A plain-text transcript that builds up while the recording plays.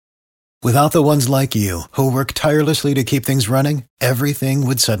Without the ones like you, who work tirelessly to keep things running, everything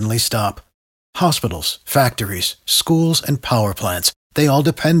would suddenly stop. Hospitals, factories, schools, and power plants, they all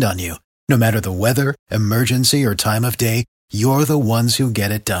depend on you. No matter the weather, emergency, or time of day, you're the ones who get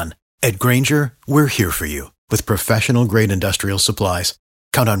it done. At Grainger, we're here for you with professional-grade industrial supplies.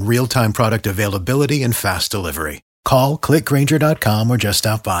 Count on real-time product availability and fast delivery. Call, clickgrainger.com, or just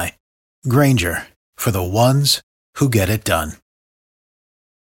stop by. Grainger, for the ones who get it done.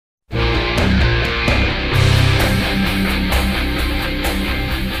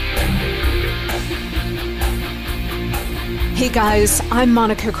 Hey guys, I'm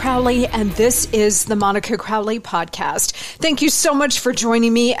Monica Crowley, and this is the Monica Crowley Podcast. Thank you so much for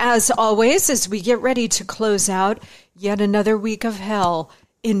joining me, as always, as we get ready to close out yet another week of hell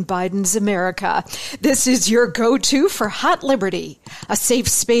in Biden's America. This is your go-to for hot liberty, a safe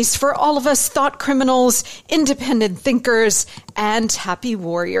space for all of us thought criminals, independent thinkers, and happy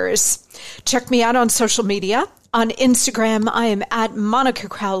warriors. Check me out on social media. On Instagram, I am at Monica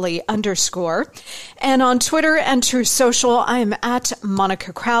Crowley _ and on Twitter and True Social, I am at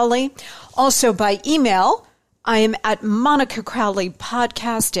Monica Crowley. Also by email, I am at Monica Crowley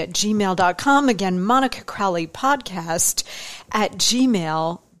Podcast at gmail.com. Again, Monica Crowley Podcast at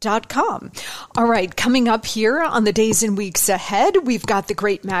gmail.com. All right, coming up here on the days and weeks ahead, we've got the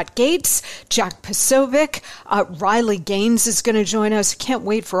great Matt Gaetz, Jack Posobiec, Riley Gaines is going to join us. Can't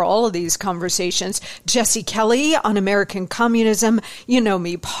wait for all of these conversations. Jesse Kelly on American communism. You know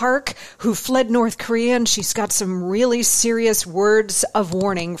me, Park, who fled North Korea, and she's got some really serious words of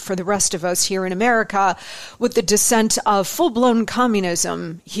warning for the rest of us here in America with the descent of full-blown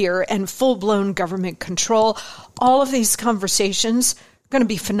communism here and full-blown government control. All of these conversations going to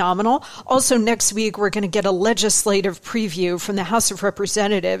be phenomenal. Also, next week, we're going to get a legislative preview from the House of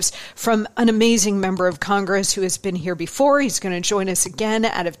Representatives from an amazing member of Congress who has been here before. He's going to join us again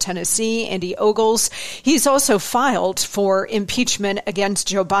out of Tennessee, Andy Ogles. He's also filed for impeachment against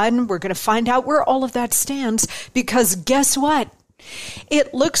Joe Biden. We're going to find out where all of that stands because guess what?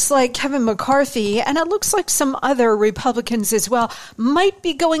 It looks like Kevin McCarthy, and it looks like some other Republicans as well, might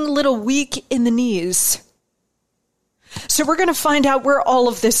be going a little weak in the knees. So we're going to find out where all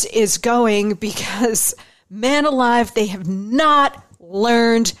of this is going because, man alive, they have not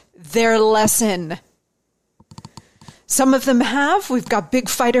learned their lesson. Some of them have. We've got big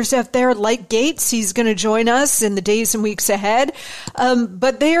fighters out there like Gaetz. He's going to join us in the days and weeks ahead.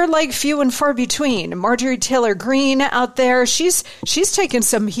 But they are like few and far between. Marjorie Taylor Greene out there, she's taken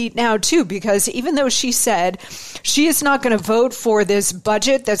some heat now too, because even though she said she is not going to vote for this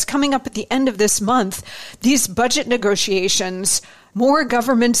budget that's coming up at the end of this month, these budget negotiations, more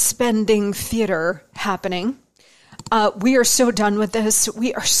government spending theater happening. We are so done with this.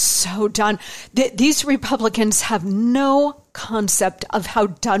 We are so done. These Republicans have no concept of how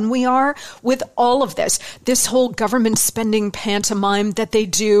done we are with all of this. This whole government spending pantomime that they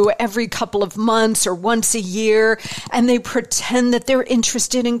do every couple of months or once a year, and they pretend that they're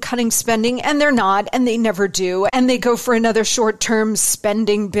interested in cutting spending, and they're not, and they never do. And they go for another short-term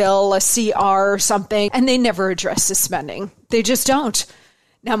spending bill, a CR or something, and they never address the spending. They just don't.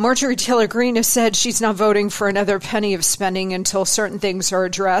 Now, Marjorie Taylor Greene has said she's not voting for another penny of spending until certain things are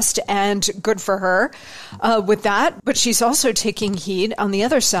addressed, and good for her with that. But she's also taking heat on the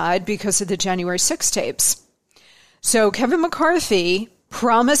other side because of the January 6 tapes. So Kevin McCarthy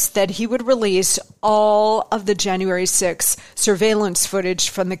promised that he would release all of the January 6 surveillance footage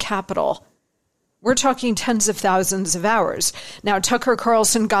from the Capitol. We're talking tens of thousands of hours. Now, Tucker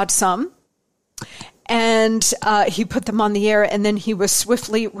Carlson got some. And he put them on the air, and then he was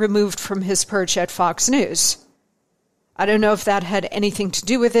swiftly removed from his perch at Fox News. I don't know if that had anything to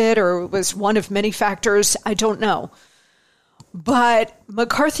do with it or was one of many factors. I don't know. But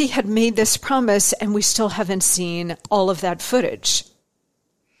McCarthy had made this promise, and we still haven't seen all of that footage.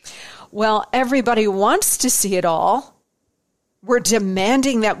 Well, everybody wants to see it all. We're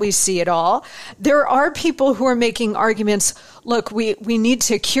demanding that we see it all. There are people who are making arguments, look, we need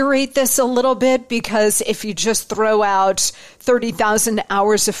to curate this a little bit because if you just throw out 30,000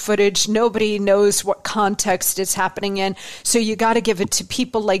 hours of footage, nobody knows what context it's happening in. So you got to give it to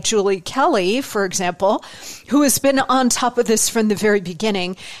people like Julie Kelly, for example, who has been on top of this from the very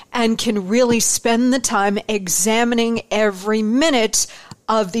beginning and can really spend the time examining every minute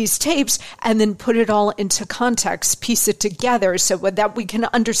of these tapes and then put it all into context, piece it together so that we can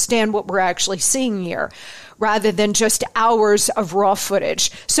understand what we're actually seeing here rather than just hours of raw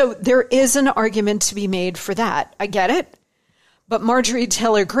footage. So there is an argument to be made for that. I get it. But Marjorie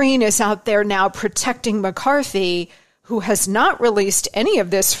Taylor Greene is out there now protecting McCarthy, who has not released any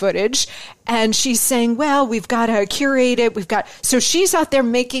of this footage. And she's saying, well, we've got to curate it. So she's out there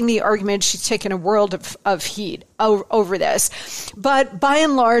making the argument. She's taken a world of heat over this. But by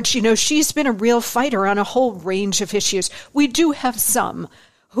and large, she's been a real fighter on a whole range of issues. We do have some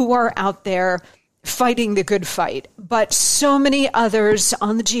who are out there fighting the good fight, but so many others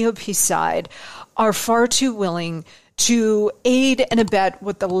on the GOP side are far too willing to aid and abet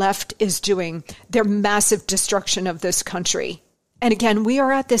what the left is doing, their massive destruction of this country. And again, we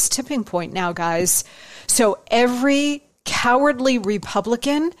are at this tipping point now, guys. So every cowardly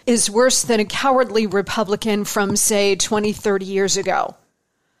Republican is worse than a cowardly Republican from, say, 20, 30 years ago.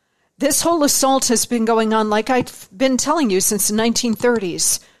 This whole assault has been going on, like I've been telling you, since the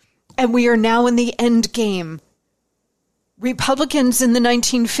 1930s. And we are now in the end game. Republicans in the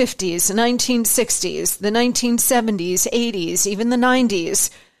 1950s, the 1960s, the 1970s, 80s, even the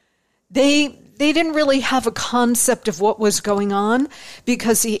 90s, they didn't really have a concept of what was going on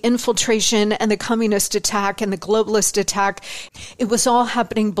because the infiltration and the communist attack and the globalist attack, it was all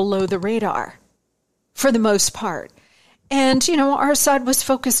happening below the radar for the most part. And, our side was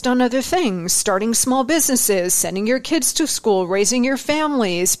focused on other things, starting small businesses, sending your kids to school, raising your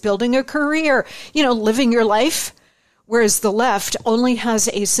families, building a career, living your life. Whereas the left only has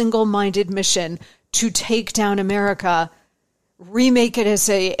a single-minded mission to take down America, remake it as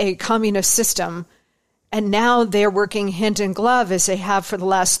a communist system. And now they're working hand in glove, as they have for the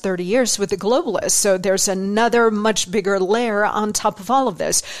last 30 years, with the globalists. So there's another much bigger layer on top of all of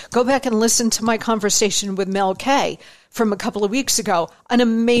this. Go back and listen to my conversation with Mel K from a couple of weeks ago. An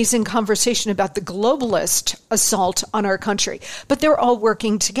amazing conversation about the globalist assault on our country. But they're all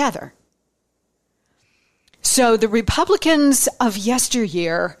working together. So the Republicans of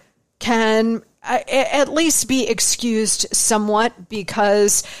yesteryear can at least be excused somewhat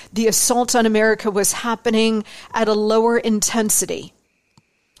because the assault on America was happening at a lower intensity.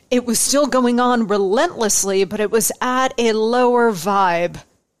 It was still going on relentlessly, but it was at a lower vibe,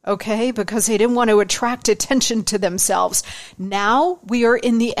 okay? Because they didn't want to attract attention to themselves. Now we are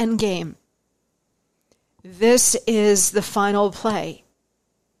in the end game. This is the final play.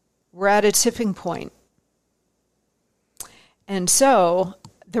 We're at a tipping point. And so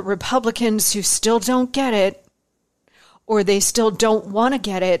the Republicans who still don't get it, or they still don't want to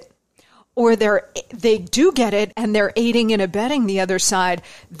get it, or they do get it and they're aiding and abetting the other side,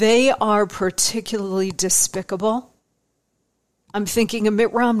 they are particularly despicable. I'm thinking of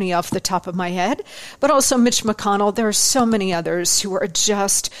Mitt Romney off the top of my head, but also Mitch McConnell. There are so many others who are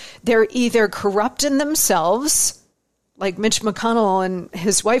they're either corrupt in themselves, like Mitch McConnell and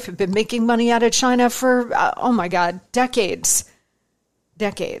his wife have been making money out of China for,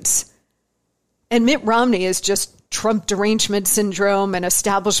 decades. And Mitt Romney is just Trump derangement syndrome and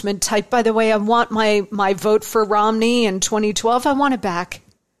establishment type. By the way, I want my vote for Romney in 2012. I want it back.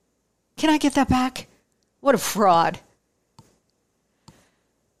 Can I get that back? What a fraud.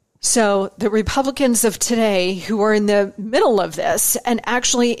 So the Republicans of today who are in the middle of this and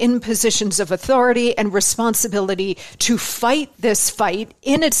actually in positions of authority and responsibility to fight this fight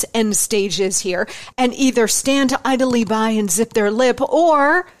in its end stages here and either stand idly by and zip their lip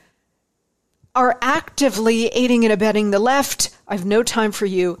or are actively aiding and abetting the left, I have no time for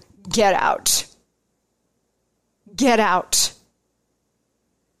you. Get out. Get out.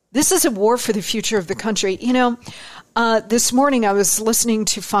 This is a war for the future of the country. This morning I was listening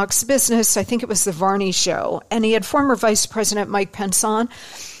to Fox Business. I think it was the Varney show, and he had former Vice President Mike Pence on.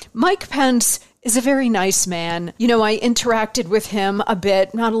 Mike Pence is a very nice man. I interacted with him a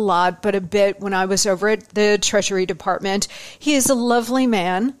bit, not a lot, but a bit when I was over at the Treasury Department. He is a lovely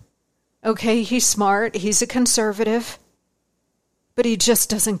man. Okay, he's smart. He's a conservative, but he just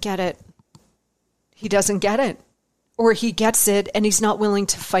doesn't get it. He doesn't get it. Or he gets it and he's not willing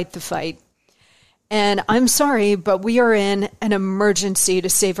to fight the fight. And I'm sorry, but we are in an emergency to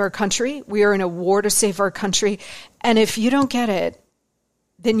save our country. We are in a war to save our country. And if you don't get it,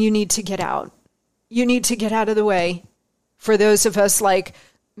 then you need to get out. You need to get out of the way. For those of us like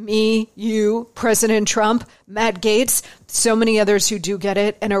me, you, President Trump, Matt Gaetz, so many others who do get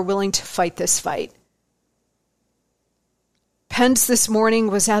it and are willing to fight this fight. Pence this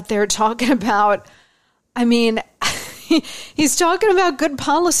morning was out there talking about, he's talking about good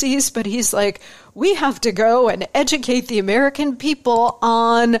policies, but he's like, we have to go and educate the American people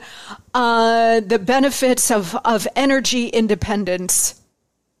on the benefits of energy independence.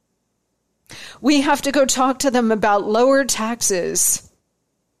 We have to go talk to them about lower taxes,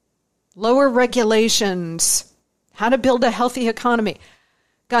 lower regulations, how to build a healthy economy.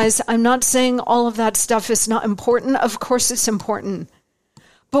 Guys, I'm not saying all of that stuff is not important. Of course it's important.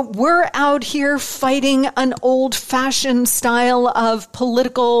 But we're out here fighting an old-fashioned style of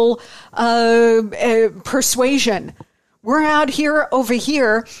political persuasion. We're out here over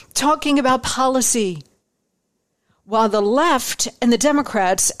here talking about policy, while the left and the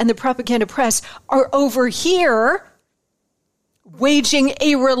Democrats and the propaganda press are over here waging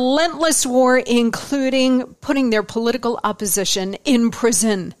a relentless war, including putting their political opposition in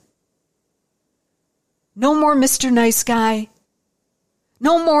prison. No more Mr. Nice Guy.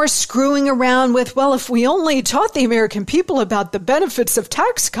 No more screwing around with, well, if we only taught the American people about the benefits of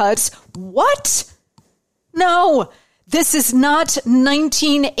tax cuts. What? No, this is not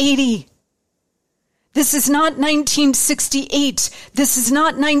 1980. This is not 1968. This is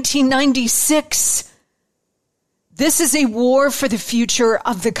not 1996. This is a war for the future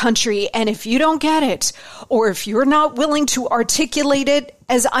of the country. And if you don't get it, or if you're not willing to articulate it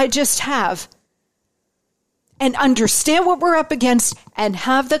as I just have, and understand what we're up against and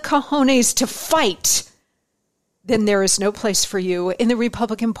have the cojones to fight, then there is no place for you in the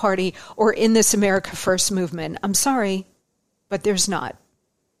Republican Party or in this America First movement. I'm sorry, but there's not.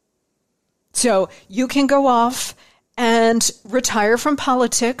 So you can go off and retire from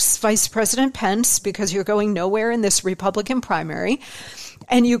politics, Vice President Pence, because you're going nowhere in this Republican primary.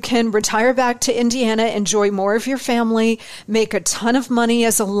 And you can retire back to Indiana, enjoy more of your family, make a ton of money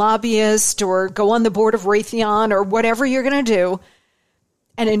as a lobbyist, or go on the board of Raytheon, or whatever you're going to do,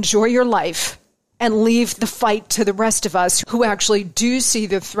 and enjoy your life and leave the fight to the rest of us who actually do see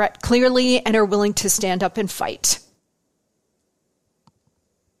the threat clearly and are willing to stand up and fight.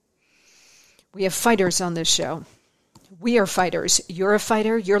 We have fighters on this show. We are fighters. You're a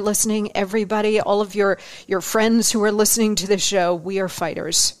fighter. You're listening. Everybody, all of your friends who are listening to this show, we are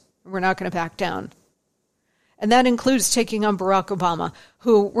fighters. We're not going to back down. And that includes taking on Barack Obama,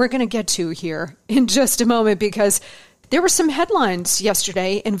 who we're going to get to here in just a moment, because there were some headlines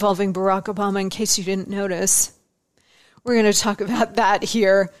yesterday involving Barack Obama, in case you didn't notice. We're going to talk about that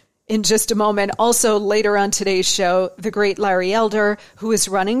here in just a moment. Also, later on today's show, the great Larry Elder, who is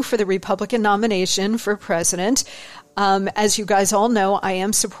running for the Republican nomination for president. As you guys all know, I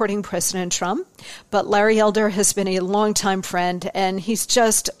am supporting President Trump, but Larry Elder has been a longtime friend, and he's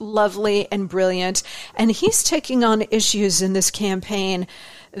just lovely and brilliant. And he's taking on issues in this campaign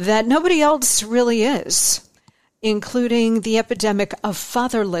that nobody else really is, including the epidemic of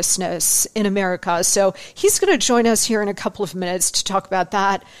fatherlessness in America. So he's going to join us here in a couple of minutes to talk about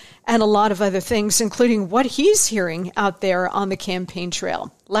that and a lot of other things, including what he's hearing out there on the campaign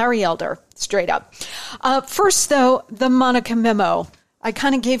trail. Larry Elder, straight up. First, though, the Monica memo. I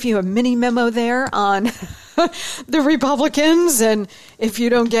kind of gave you a mini memo there on the Republicans, and if you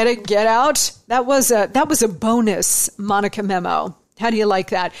don't get it, get out. That was a bonus Monica memo. How do you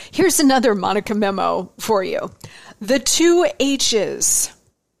like that? Here's another Monica memo for you. The two H's,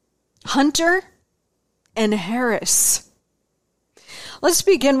 Hunter and Harris. Let's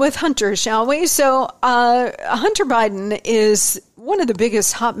begin with Hunter, shall we? So Hunter Biden is one of the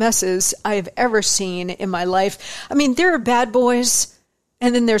biggest hot messes I've ever seen in my life. I mean, there are bad boys,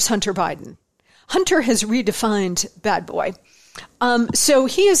 and then there's Hunter Biden. Hunter has redefined bad boy. So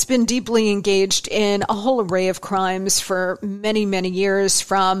he has been deeply engaged in a whole array of crimes for many, many years,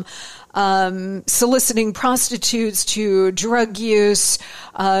 from soliciting prostitutes to drug use,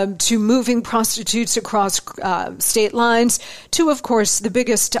 to moving prostitutes across state lines, to, of course, the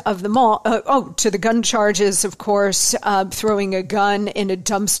biggest of them all, to the gun charges, of course, throwing a gun in a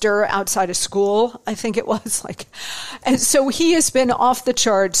dumpster outside a school, I think it was. And so he has been off the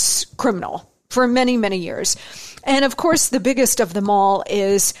charts criminal for many, many years. And of course, the biggest of them all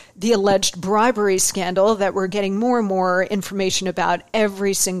is the alleged bribery scandal that we're getting more and more information about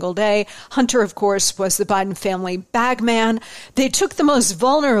every single day. Hunter, of course, was the Biden family bag man. They took the most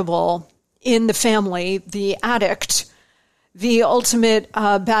vulnerable in the family, the addict, the ultimate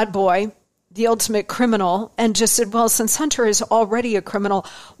bad boy, the ultimate criminal, and just said, well, since Hunter is already a criminal,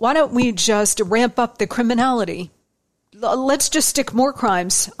 why don't we just ramp up the criminality? Let's just stick more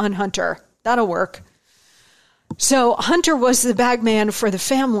crimes on Hunter. That'll work. So Hunter was the bag man for the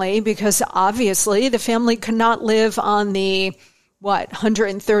family because obviously the family could not live on the,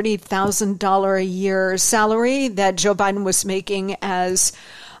 $130,000 a year salary that Joe Biden was making as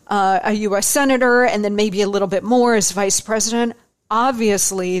a U.S. senator, and then maybe a little bit more as vice president.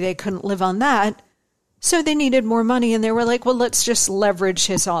 Obviously, they couldn't live on that. So they needed more money, and they were like, well, let's just leverage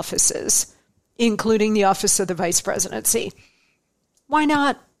his offices, including the office of the vice presidency. Why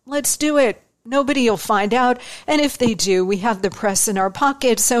not? Let's do it. Nobody will find out. And if they do, we have the press in our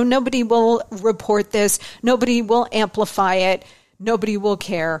pocket, so nobody will report this. Nobody will amplify it. Nobody will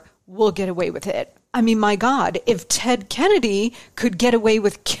care. will get away with it. I mean, my God, if Ted Kennedy could get away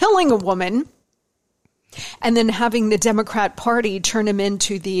with killing a woman and then having the Democrat Party turn him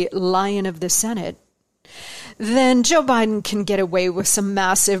into the Lion of the Senate, then Joe Biden can get away with some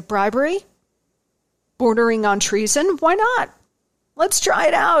massive bribery, bordering on treason. Why not? Let's try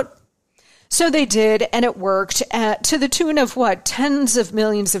it out. So they did, and it worked to the tune of tens of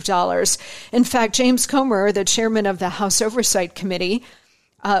millions of dollars. In fact, James Comer, the chairman of the House Oversight Committee,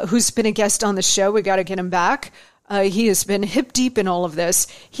 who's been a guest on the show, we got to get him back. He has been hip deep in all of this.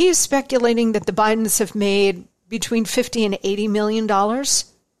 He is speculating that the Bidens have made between $50 and $80 million.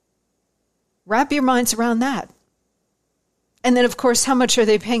 Wrap your minds around that. And then, of course, how much are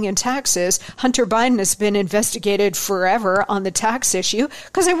they paying in taxes? Hunter Biden has been investigated forever on the tax issue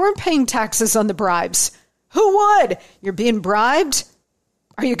because they weren't paying taxes on the bribes. Who would? You're being bribed?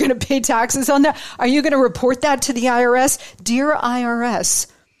 Are you going to pay taxes on that? Are you going to report that to the IRS? Dear IRS,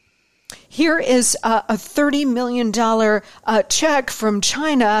 here is a $30 million check from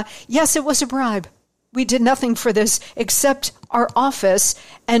China. Yes, it was a bribe. We did nothing for this except our office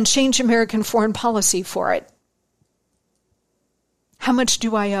and change American foreign policy for it. How much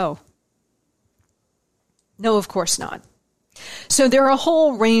do I owe? No, of course not. So there are a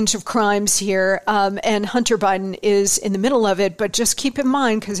whole range of crimes here, and Hunter Biden is in the middle of it. But just keep in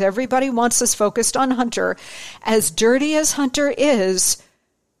mind, because everybody wants us focused on Hunter, as dirty as Hunter is,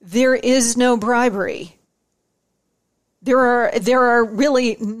 there is no bribery. There are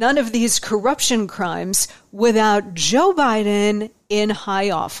really none of these corruption crimes without Joe Biden in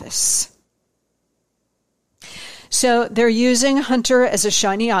high office. So they're using Hunter as a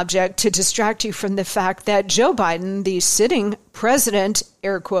shiny object to distract you from the fact that Joe Biden, the sitting president,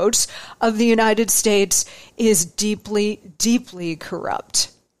 air quotes, of the United States, is deeply, deeply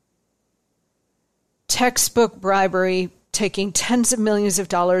corrupt. Textbook bribery, taking tens of millions of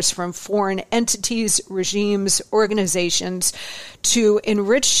dollars from foreign entities, regimes, organizations to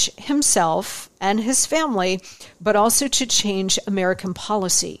enrich himself and his family, but also to change American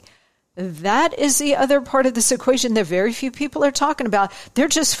policy. That is the other part of this equation that very few people are talking about. They're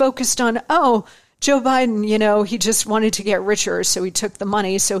just focused on, Joe Biden, he just wanted to get richer, so he took the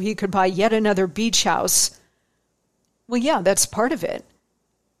money so he could buy yet another beach house. Well, yeah, that's part of it.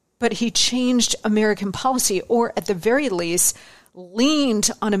 But he changed American policy, or at the very least, leaned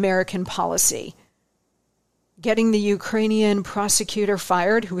on American policy. Getting the Ukrainian prosecutor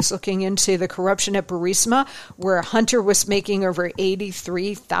fired who was looking into the corruption at Burisma, where Hunter was making over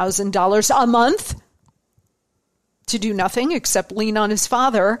 $83,000 a month to do nothing except lean on his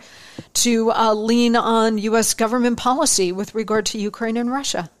father, to lean on U.S. government policy with regard to Ukraine and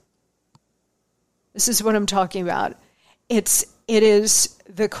Russia. This is what I'm talking about. It is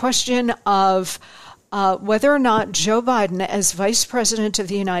the question of whether or not Joe Biden, as vice president of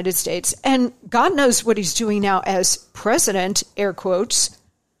the United States, and God knows what he's doing now as president, air quotes,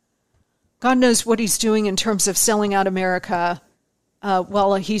 God knows what he's doing in terms of selling out America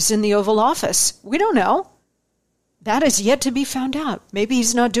while he's in the Oval Office. We don't know. That is yet to be found out. Maybe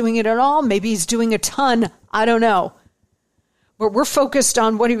he's not doing it at all. Maybe he's doing a ton. I don't know. But we're focused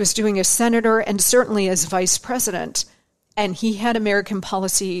on what he was doing as senator and certainly as vice president. And he had American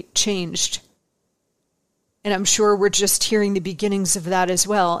policy changed. And I'm sure we're just hearing the beginnings of that as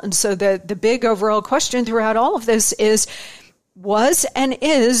well. And so the big overall question throughout all of this is, was and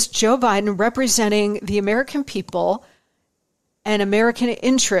is Joe Biden representing the American people and American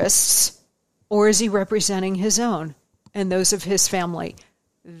interests, or is he representing his own and those of his family?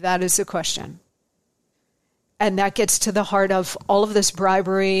 That is the question. And that gets to the heart of all of this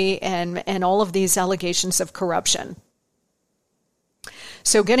bribery and all of these allegations of corruption.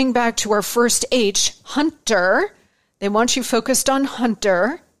 So getting back to our first H, Hunter, they want you focused on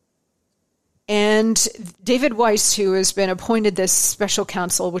Hunter. And David Weiss, who has been appointed this special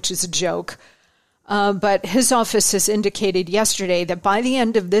counsel, which is a joke, but his office has indicated yesterday that by the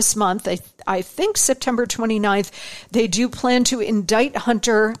end of this month, I think September 29th, they do plan to indict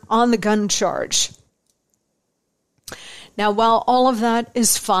Hunter on the gun charge. Now, while all of that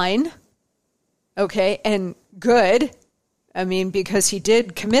is fine, okay, and good, I mean, because he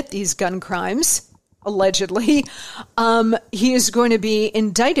did commit these gun crimes, allegedly, he is going to be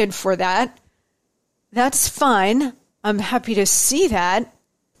indicted for that. That's fine. I'm happy to see that.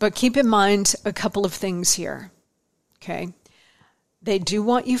 But keep in mind a couple of things here, okay? They do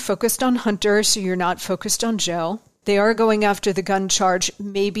want you focused on Hunter, so you're not focused on Joe. They are going after the gun charge,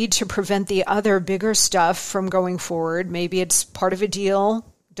 maybe to prevent the other bigger stuff from going forward. Maybe it's part of a deal.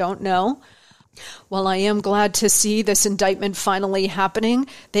 Don't know. Well, I am glad to see this indictment finally happening.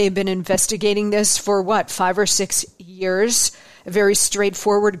 They've been investigating this for 5 or 6 years. a very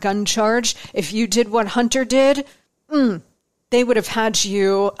straightforward gun charge. If you did what Hunter did, they would have had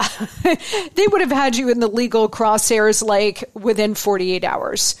you, they would have had you in the legal crosshairs like within 48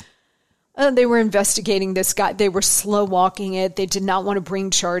 hours. They were investigating this guy. They were slow walking it. They did not want to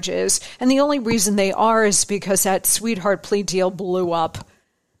bring charges. And the only reason they are is because that sweetheart plea deal blew up.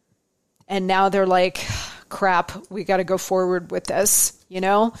 And now they're like, crap, we got to go forward with this,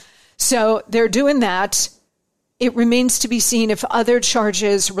 So they're doing that. It remains to be seen if other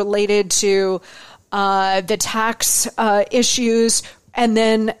charges related to the tax issues. And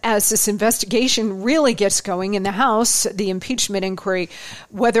then as this investigation really gets going in the House, the impeachment inquiry,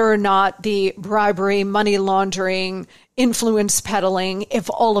 whether or not the bribery, money laundering, influence peddling, if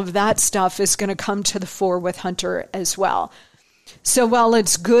all of that stuff is going to come to the fore with Hunter as well. So while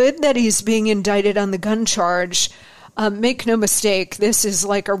it's good that he's being indicted on the gun charge, make no mistake, this is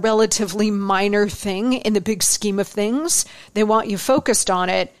like a relatively minor thing in the big scheme of things. They want you focused on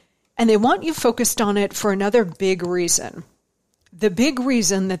it, and they want you focused on it for another big reason. The big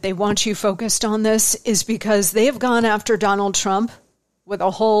reason that they want you focused on this is because they have gone after Donald Trump with a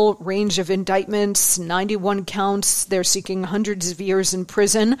whole range of indictments, 91 counts. They're seeking hundreds of years in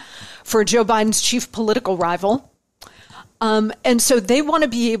prison for Joe Biden's chief political rival. And so they want to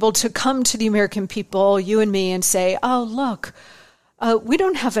be able to come to the American people, you and me, and say, oh, look, we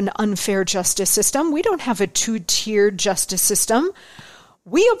don't have an unfair justice system. We don't have a two-tiered justice system.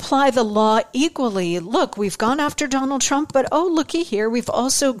 We apply the law equally. Look, we've gone after Donald Trump, but oh, looky here, we've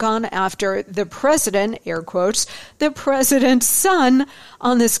also gone after the president, air quotes, the president's son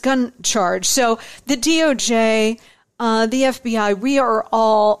on this gun charge. So the DOJ, the FBI, we are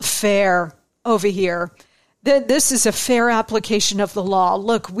all fair over here. This is a fair application of the law.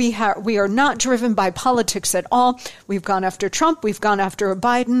 Look, we are not driven by politics at all. We've gone after Trump. We've gone after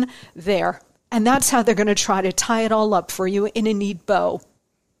Biden. There. And that's how they're going to try to tie it all up for you in a neat bow.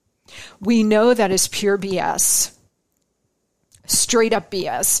 We know that is pure BS. Straight up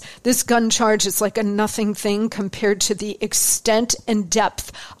BS. This gun charge is like a nothing thing compared to the extent and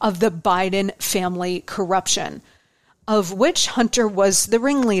depth of the Biden family corruption, of which Hunter was the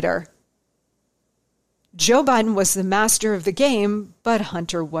ringleader. Joe Biden was the master of the game, but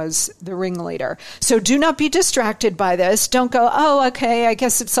Hunter was the ringleader. So do not be distracted by this. Don't go, oh, okay, I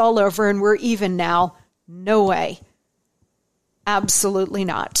guess it's all over and we're even now. No way. Absolutely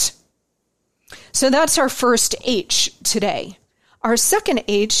not. So that's our first H today. Our second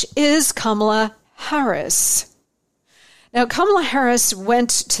H is Kamala Harris. Now, Kamala Harris went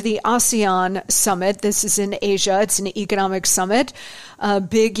to the ASEAN summit. This is in Asia. It's an economic summit.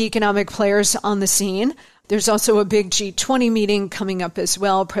 Big economic players on the scene. There's also a big G20 meeting coming up as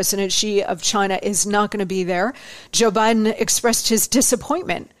well. President Xi of China is not going to be there. Joe Biden expressed his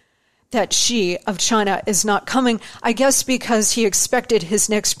disappointment that Xi of China is not coming, I guess because he expected his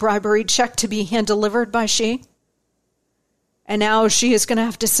next bribery check to be hand-delivered by Xi. And now Xi is going to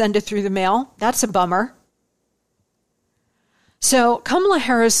have to send it through the mail. That's a bummer. So Kamala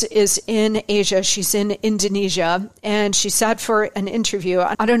Harris is in Asia. She's in Indonesia, and she sat for an interview.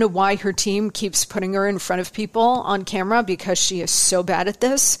 I don't know why her team keeps putting her in front of people on camera because she is so bad at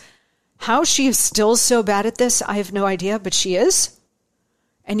this. How she is still so bad at this, I have no idea, but she is.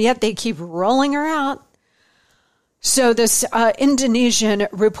 And yet they keep rolling her out. So this Indonesian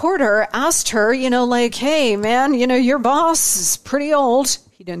reporter asked her, hey, man, your boss is pretty old.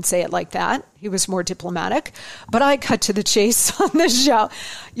 He didn't say it like that. He was more diplomatic. But I cut to the chase on this show.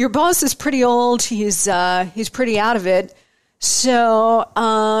 Your boss is pretty old. He's pretty out of it. So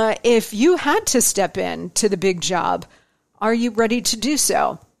if you had to step in to the big job, are you ready to do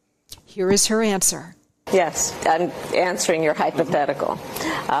so? Here is her answer. Yes, I'm answering your hypothetical.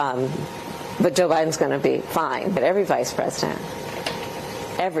 But Joe Biden's going to be fine. But every vice president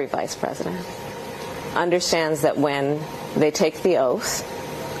understands that when they take the oath,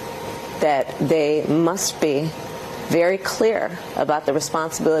 that they must be very clear about the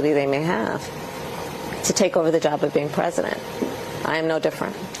responsibility they may have to take over the job of being president. I am no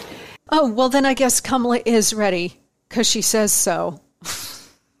different. Oh, well, then I guess Kamala is ready because she says so.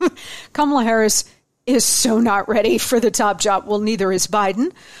 Kamala Harris is so not ready for the top job. Well, neither is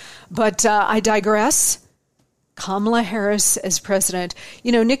Biden, but I digress. Kamala Harris as president.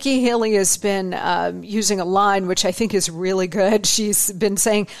 Nikki Haley has been using a line which I think is really good. She's been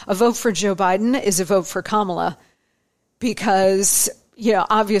saying a vote for Joe Biden is a vote for Kamala because,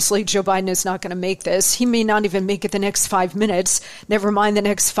 obviously Joe Biden is not going to make this. He may not even make it the next 5 minutes, never mind the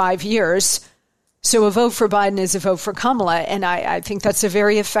next 5 years. So a vote for Biden is a vote for Kamala, and I think that's a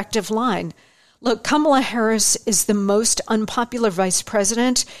very effective line. Look, Kamala Harris is the most unpopular vice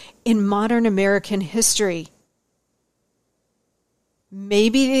president in modern American history.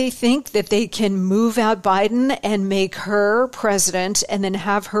 Maybe they think that they can move out Biden and make her president and then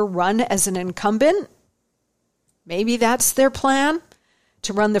have her run as an incumbent. Maybe that's their plan,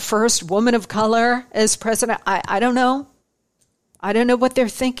 to run the first woman of color as president. I don't know. I don't know what they're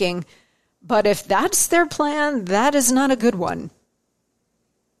thinking. But if that's their plan, that is not a good one.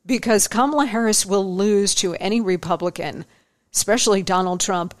 Because Kamala Harris will lose to any Republican, especially Donald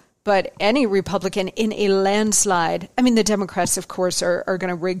Trump, but any Republican in a landslide. I mean, the Democrats, of course, are going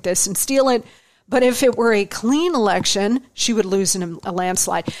to rig this and steal it. But if it were a clean election, she would lose in a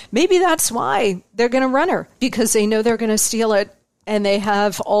landslide. Maybe that's why they're going to run her, because they know they're going to steal it and they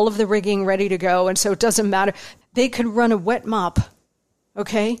have all of the rigging ready to go. And so it doesn't matter. They could run a wet mop,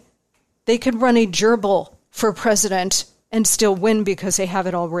 okay? They could run a gerbil for president and still win because they have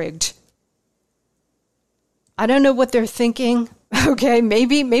it all rigged. I don't know what they're thinking. Okay,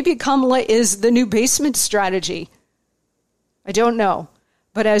 maybe Kamala is the new basement strategy. I don't know.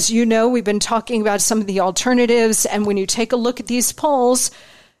 But as you know, we've been talking about some of the alternatives, and when you take a look at these polls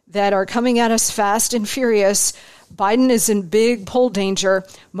that are coming at us fast and furious, Biden is in big poll danger.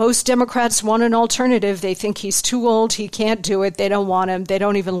 Most Democrats want an alternative. They think he's too old. He can't do it. They don't want him. They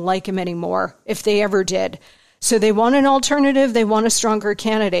don't even like him anymore, if they ever did. So they want an alternative. They want a stronger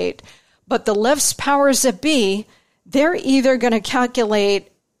candidate. But the left's powers that be, they're either going to calculate,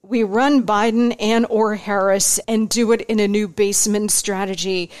 we run Biden and or Harris and do it in a new basement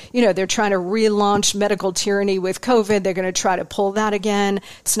strategy. You know, they're trying to relaunch medical tyranny with COVID. They're going to try to pull that again.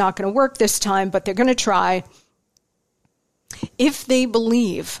 It's not going to work this time, but they're going to try. If they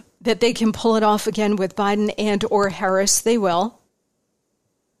believe that they can pull it off again with Biden and or Harris, they will.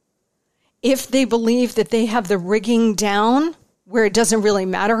 If they believe that they have the rigging down where it doesn't really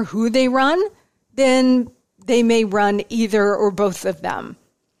matter who they run, then they may run either or both of them.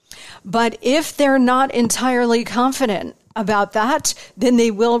 But if they're not entirely confident about that, then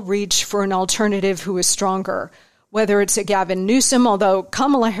they will reach for an alternative who is stronger, whether it's a Gavin Newsom, although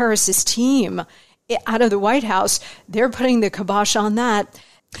Kamala Harris's team out of the White House, they're putting the kibosh on that.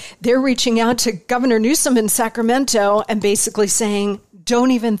 They're reaching out to Governor Newsom in Sacramento and basically saying,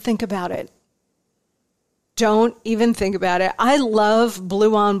 don't even think about it. Don't even think about it. I love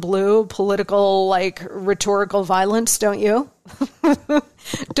blue on blue political, rhetorical violence, don't you?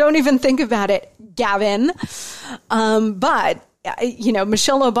 Don't even think about it, Gavin. But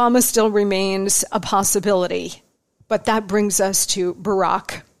Michelle Obama still remains a possibility. But that brings us to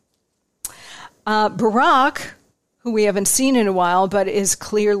Barack. Barack, who we haven't seen in a while, but is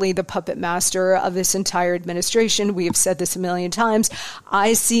clearly the puppet master of this entire administration. We have said this a million times.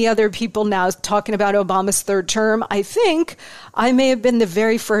 I see other people now talking about Obama's third term. I think I may have been the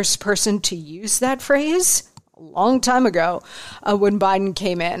very first person to use that phrase a long time ago when Biden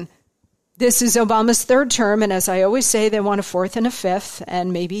came in. This is Obama's third term, and as I always say, they want a fourth and a fifth,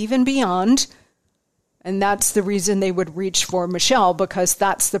 and maybe even beyond. And that's the reason they would reach for Michelle, because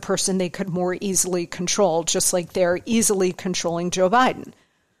that's the person they could more easily control, just like they're easily controlling Joe Biden.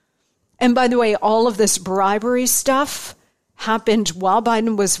 And by the way, all of this bribery stuff happened while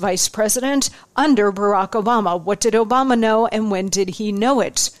Biden was vice president under Barack Obama. What did Obama know and when did he know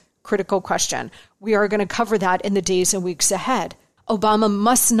it? Critical question. We are going to cover that in the days and weeks ahead. Obama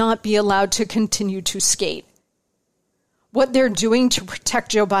must not be allowed to continue to skate. What they're doing to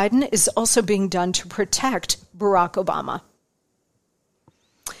protect Joe Biden is also being done to protect Barack Obama.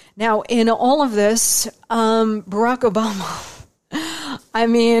 Now, in all of this, Barack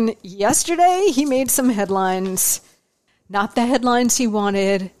Obama, yesterday he made some headlines, not the headlines he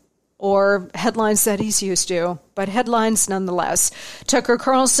wanted or headlines that he's used to, but headlines nonetheless. Tucker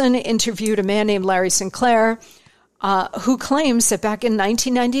Carlson interviewed a man named Larry Sinclair, who claims that back in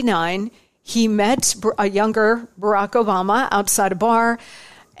 1999, he met a younger Barack Obama outside a bar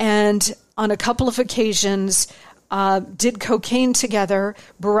and on a couple of occasions did cocaine together.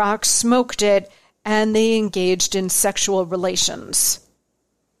 Barack smoked it and they engaged in sexual relations.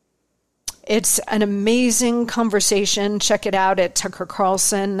 It's an amazing conversation. Check it out at Tucker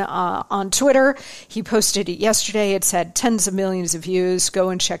Carlson on Twitter. He posted it yesterday. It's had tens of millions of views. Go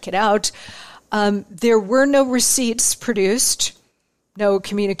and check it out. There were no receipts produced. No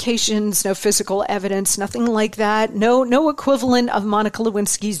communications, no physical evidence, nothing like that. No equivalent of Monica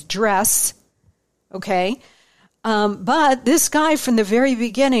Lewinsky's dress. Okay. But this guy from the very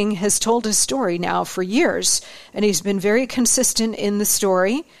beginning has told his story now for years, and he's been very consistent in the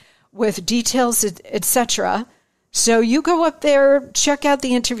story with details, etc. So you go up there, check out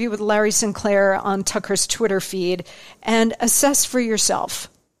the interview with Larry Sinclair on Tucker's Twitter feed, and assess for yourself.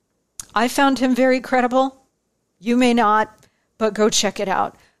 I found him very credible. You may not. But go check it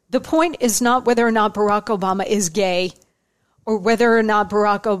out. The point is not whether or not Barack Obama is gay or whether or not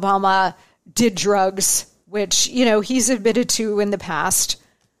Barack Obama did drugs, which, he's admitted to in the past.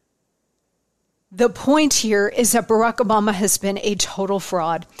 The point here is that Barack Obama has been a total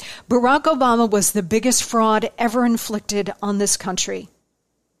fraud. Barack Obama was the biggest fraud ever inflicted on this country.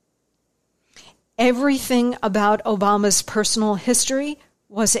 Everything about Obama's personal history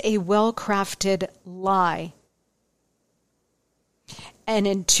was a well-crafted lie. And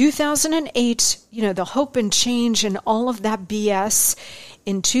in 2008, the hope and change and all of that BS,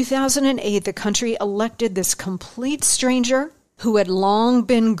 in 2008, the country elected this complete stranger who had long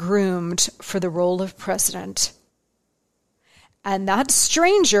been groomed for the role of president. And that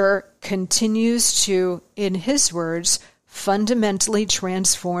stranger continues to, in his words, fundamentally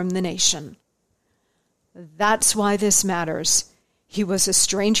transform the nation. That's why this matters. He was a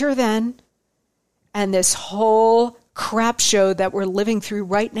stranger then, and this whole crap show that we're living through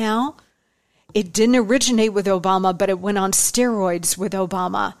right now, it didn't originate with Obama, but it went on steroids with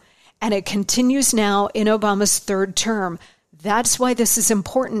Obama, and it continues now in Obama's third term. That's why this is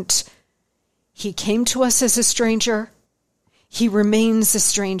important. He came to us as a stranger. He remains a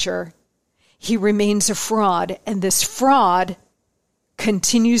stranger. He remains a fraud, and this fraud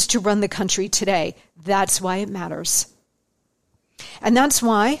continues to run the country today. That's why it matters. And that's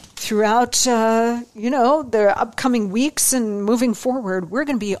why throughout, the upcoming weeks and moving forward, we're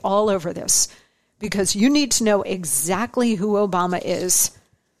going to be all over this because you need to know exactly who Obama is.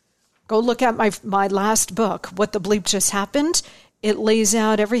 Go look at my last book, What the Bleep Just Happened. It lays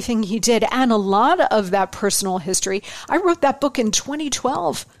out everything he did and a lot of that personal history. I wrote that book in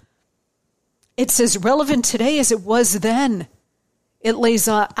 2012. It's as relevant today as it was then. It lays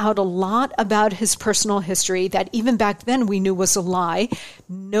out a lot about his personal history that even back then we knew was a lie.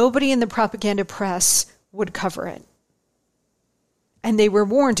 Nobody in the propaganda press would cover it. And they were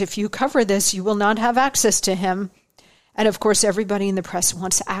warned, if you cover this, you will not have access to him. And of course, everybody in the press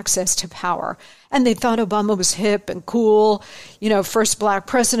wants access to power. And they thought Obama was hip and cool, first black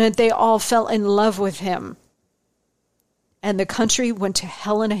president. They all fell in love with him. And the country went to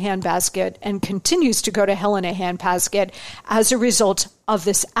hell in a handbasket and continues to go to hell in a handbasket as a result of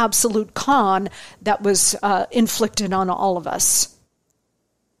this absolute con that was inflicted on all of us.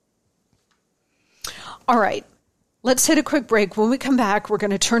 All right, let's hit a quick break. When we come back, we're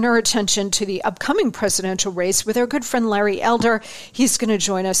going to turn our attention to the upcoming presidential race with our good friend Larry Elder. He's going to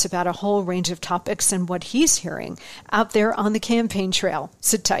join us about a whole range of topics and what he's hearing out there on the campaign trail.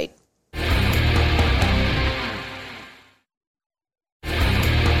 Sit tight.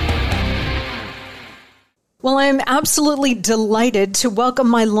 Well, I'm absolutely delighted to welcome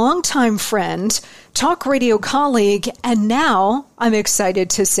my longtime friend, talk radio colleague, and now, I'm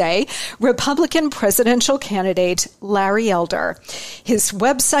excited to say, Republican presidential candidate Larry Elder. His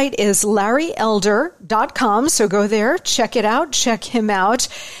website is larryelder.com, so go there, check it out, check him out,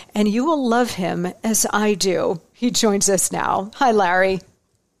 and you will love him as I do. He joins us now. Hi, Larry.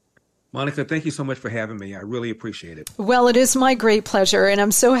 Monica, thank you so much for having me. I really appreciate it. Well, it is my great pleasure, and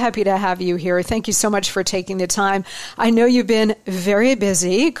I'm so happy to have you here. Thank you so much for taking the time. I know you've been very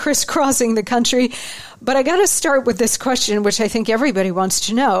busy, crisscrossing the country, but I got to start with this question, which I think everybody wants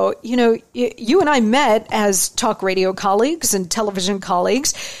to know. You and I met as talk radio colleagues and television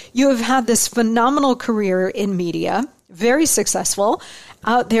colleagues. You have had this phenomenal career in media, very successful,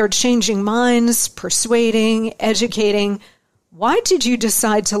 out there changing minds, persuading, educating. Why did you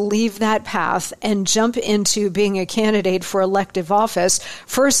decide to leave that path and jump into being a candidate for elective office,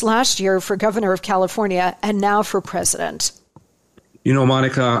 first last year for governor of California and now for president?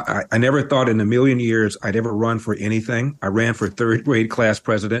 Monica, I never thought in a million years I'd ever run for anything. I ran for third grade class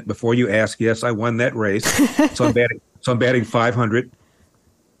president. Before you ask, yes, I won that race. So I'm batting 500.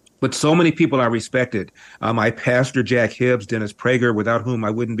 But so many people I respected. My pastor, Jack Hibbs, Dennis Prager, without whom I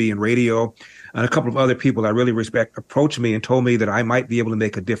wouldn't be in radio, and a couple of other people I really respect approached me and told me that I might be able to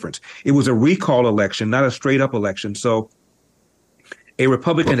make a difference. It was a recall election, not a straight-up election. So a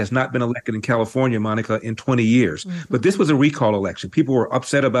Republican has not been elected in California, Monica, in 20 years. Mm-hmm. But this was a recall election. People were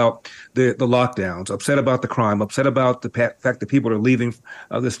upset about the lockdowns, upset about the crime, upset about the fact that people are leaving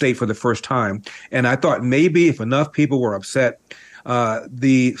the state for the first time. And I thought maybe if enough people were upset,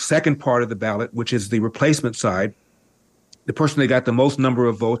 the second part of the ballot, which is the replacement side, the person that got the most number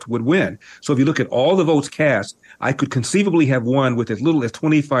of votes would win. So if you look at all the votes cast, I could conceivably have won with as little as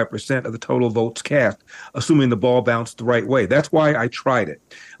 25% of the total votes cast, assuming the ball bounced the right way. That's why I tried it.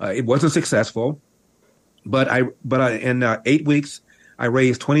 It wasn't successful, but in 8 weeks, I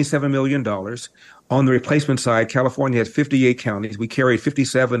raised $27 million. On the replacement side, California has 58 counties. We carried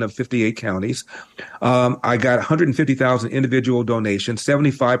 57 of 58 counties. I got 150,000 individual donations,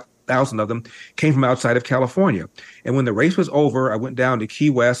 75 100,000 of them came from outside of California. And when the race was over, I went down to Key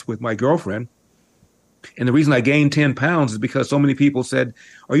West with my girlfriend. And the reason I gained 10 pounds is because so many people said,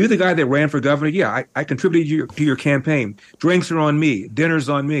 "Are you the guy that ran for governor?" "Yeah, I contributed to your campaign. Drinks are on me. Dinner's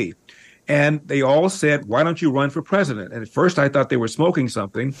on me." And they all said, "Why don't you run for president?" And at first I thought they were smoking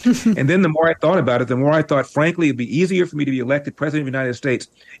something. And then the more I thought about it, the more I thought, frankly, it'd be easier for me to be elected president of the United States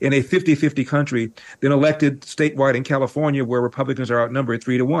in a 50-50 country than elected statewide in California, where Republicans are outnumbered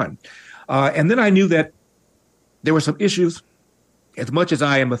 3-1. And then I knew that there were some issues. As much as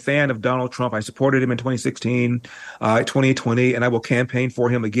I am a fan of Donald Trump, I supported him in 2016, 2020, and I will campaign for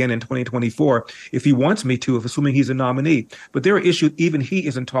him again in 2024 if he wants me to, assuming he's a nominee. But there are issues even he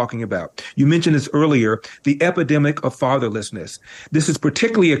isn't talking about. You mentioned this earlier, the epidemic of fatherlessness. This is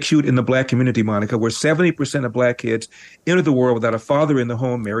particularly acute in the Black community, Monica, where 70% of Black kids enter the world without a father in the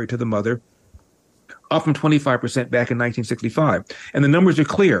home married to the mother, up from 25% back in 1965. And the numbers are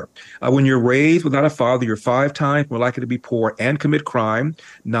clear. When you're raised without a father, you're 5 times more likely to be poor and commit crime,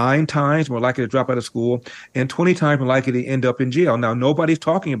 9 times more likely to drop out of school, and 20 times more likely to end up in jail. Now, nobody's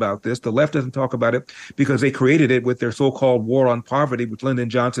talking about this. The left doesn't talk about it because they created it with their so-called war on poverty, which Lyndon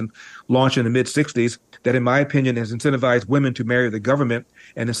Johnson launched in the mid-60s, that in my opinion has incentivized women to marry the government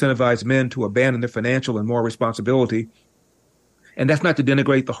and incentivized men to abandon their financial and moral responsibility. And that's not to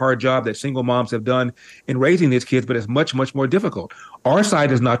denigrate the hard job that single moms have done in raising these kids, but it's much, much more difficult. Our side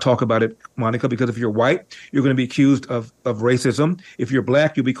does not talk about it, Monica, because if you're white, you're going to be accused of racism. If you're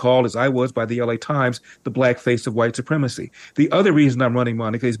Black, you'll be called, as I was by the LA Times, the black face of white supremacy. The other reason I'm running,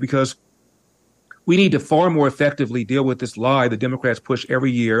 Monica, is because we need to far more effectively deal with this lie the Democrats push every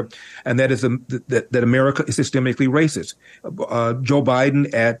year, and that is that America is systemically racist. Joe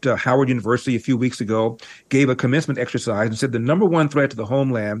Biden at Howard University a few weeks ago gave a commencement exercise and said the number one threat to the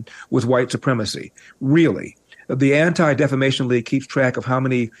homeland was white supremacy. Really? The Anti-Defamation League keeps track of how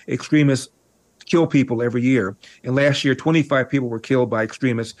many extremists kill people every year. And last year, 25 people were killed by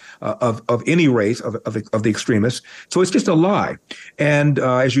extremists of any race, of the extremists. So it's just a lie. And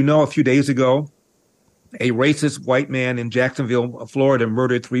as you know, a few days ago, a racist white man in Jacksonville, Florida,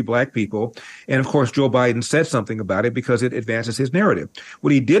 murdered 3 Black people. And of course, Joe Biden said something about it because it advances his narrative.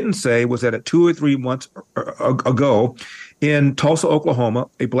 What he didn't say was that 2 or 3 months ago in Tulsa, Oklahoma,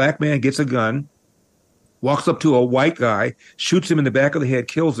 a Black man gets a gun, walks up to a white guy, shoots him in the back of the head,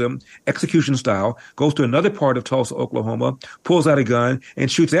 kills him, execution style, goes to another part of Tulsa, Oklahoma, pulls out a gun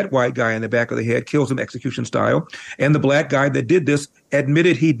and shoots that white guy in the back of the head, kills him execution style. And the Black guy that did this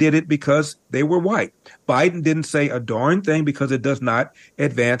admitted he did it because they were white. Biden didn't say a darn thing because it does not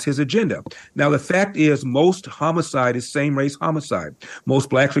advance his agenda. Now, the fact is most homicide is same-race homicide. Most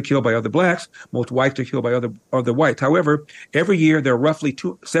Blacks are killed by other Blacks. Most whites are killed by other whites. However, every year there are roughly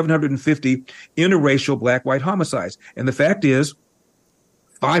 750 interracial Black-white homicides. And the fact is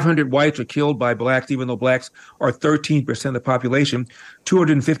 500 whites are killed by Blacks, even though Blacks are 13% of the population.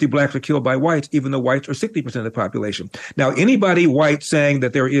 250 Blacks are killed by whites, even though whites are 60% of the population. Now, anybody white saying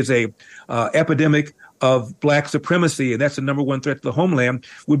that there is a epidemic of Black supremacy, and that's the number one threat to the homeland,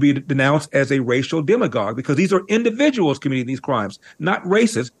 would be denounced as a racial demagogue, because these are individuals committing these crimes, not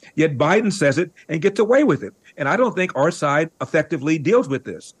racists. Yet Biden says it and gets away with it. And I don't think our side effectively deals with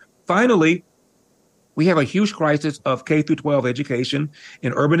this. Finally, we have a huge crisis of K through 12 education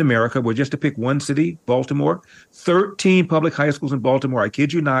in urban America, where just to pick one city, Baltimore, 13 public high schools in Baltimore, I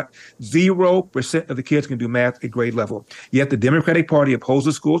kid you not, 0% of the kids can do math at grade level. Yet the Democratic Party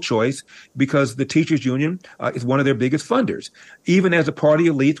opposes school choice because the teachers union is one of their biggest funders. Even as a party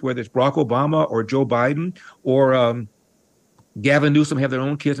elite, whether it's Barack Obama or Joe Biden or Gavin Newsom have their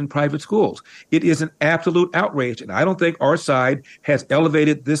own kids in private schools. It is an absolute outrage, and I don't think our side has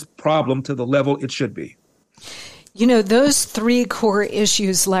elevated this problem to the level it should be. You know, those 3 core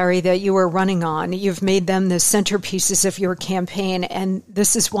issues, Larry, that you are running on, you've made them the centerpieces of your campaign, and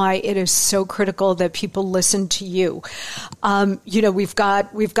this is why it is so critical that people listen to you. You know, we've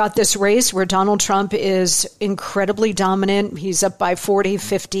got this race where Donald Trump is incredibly dominant. He's up by 40,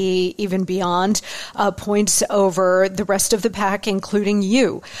 50, even beyond points over the rest of the pack, including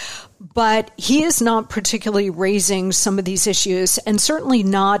you. But he is not particularly raising some of these issues, and certainly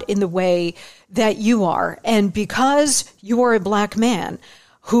not in the way that you are. And because you are a Black man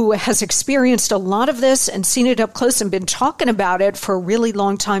who has experienced a lot of this and seen it up close and been talking about it for a really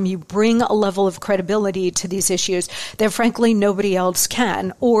long time, you bring a level of credibility to these issues that frankly nobody else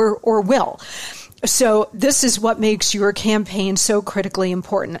can or will. So this is what makes your campaign so critically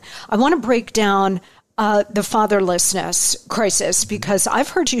important. I want to break down the fatherlessness crisis, because I've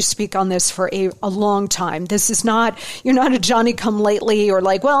heard you speak on this for a long time. This is not, you're not a Johnny-come-lately or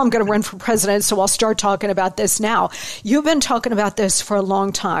like, well, I'm going to run for president, so I'll start talking about this now. You've been talking about this for a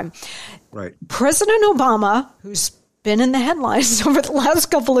long time. Right. President Obama, who's been in the headlines over the last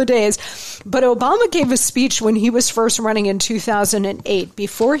couple of days, but Obama gave a speech when he was first running in 2008,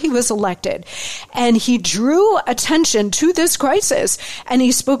 before he was elected, and he drew attention to this crisis, and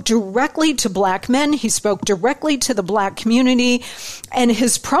he spoke directly to Black men, he spoke directly to the Black community, and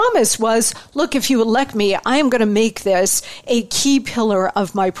his promise was, look, if you elect me, I am going to make this a key pillar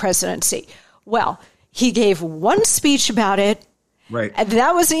of my presidency. Well, he gave one speech about it. Right.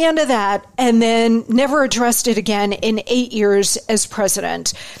 That was the end of that, and then never addressed it again in 8 years as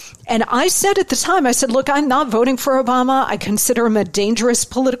president. And I said at the time, I said, look, I'm not voting for Obama. I consider him a dangerous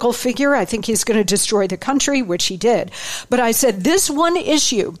political figure. I think he's going to destroy the country, which he did. But I said, this one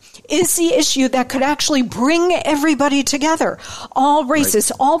issue is the issue that could actually bring everybody together. All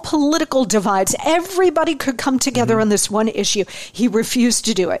races, all political divides, everybody could come together on this one issue. He refused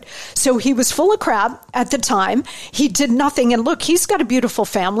to do it. So he was full of crap at the time. He did nothing. And look, he's got a beautiful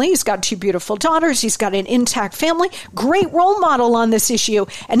family. He's got 2 beautiful daughters. He's got an intact family. Great role model on this issue.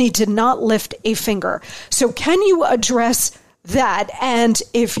 And he did not lift a finger. So can you address that? And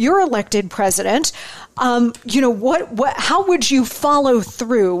if you're elected president, how would you follow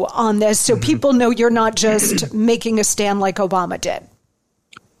through on this so people know you're not just making a stand like Obama did?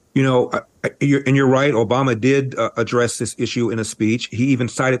 You know, you're right. Obama did address this issue in a speech. He even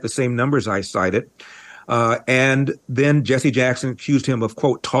cited the same numbers I cited. And then Jesse Jackson accused him of,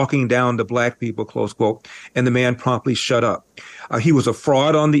 quote, talking down to Black people, close quote, and the man promptly shut up. He was a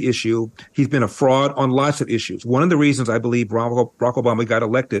fraud on the issue. He's been a fraud on lots of issues. One of the reasons I believe Barack Obama got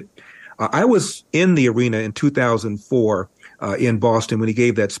elected, I was in the arena in 2004 in Boston when he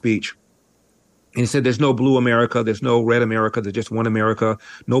gave that speech. And he said, there's no blue America, there's no red America, there's just one America,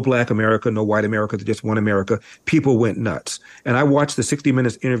 no Black America, no white America, there's just one America. People went nuts. And I watched the 60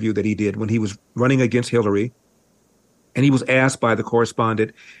 Minutes interview that he did when he was running against Hillary. And he was asked by the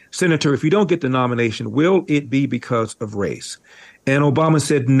correspondent, Senator, if you don't get the nomination, will it be because of race? And Obama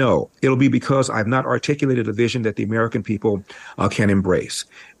said, no, it'll be because I've not articulated a vision that the American people can embrace.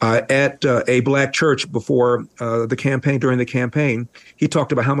 At a Black church before the campaign, during the campaign, he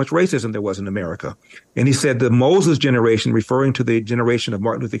talked about how much racism there was in America. And he said the Moses generation, referring to the generation of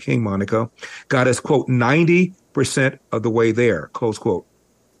Martin Luther King, Monica, got us, quote, 90% of the way there, close quote.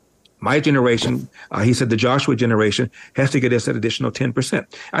 My generation, he said the Joshua generation, has to get us an additional 10%.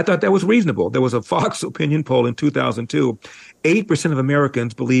 I thought that was reasonable. There was a Fox opinion poll in 2002. 8% of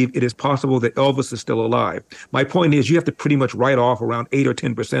Americans believe it is possible that Elvis is still alive. My point is you have to pretty much write off around 8 or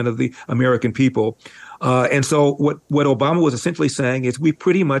 10% of the American people. And so what Obama was essentially saying is we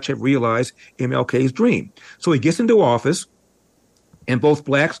pretty much have realized MLK's dream. So he gets into office. And both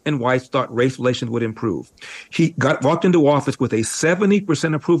Blacks and whites thought race relations would improve. He walked into office with a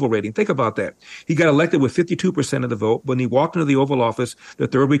 70% approval rating. Think about that. He got elected with 52% of the vote. When he walked into the Oval Office the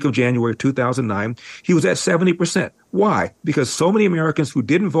third week of January 2009, he was at 70%. Why? Because so many Americans who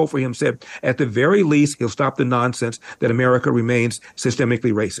didn't vote for him said, at the very least, he'll stop the nonsense that America remains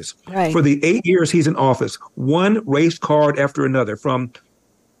systemically racist. Right. For the 8 years he's in office, one race card after another, from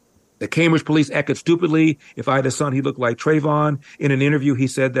the Cambridge police acted stupidly. If I had a son, he looked like Trayvon. In an interview, he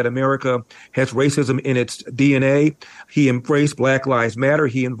said that America has racism in its DNA. He embraced Black Lives Matter.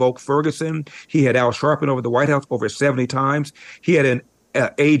 He invoked Ferguson. He had Al Sharpton over the White House over 70 times. He had an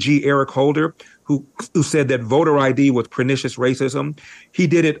AG Eric Holder who said that voter ID was pernicious racism. He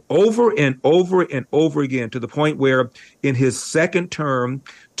did it over and over and over again, to the point where in his second term,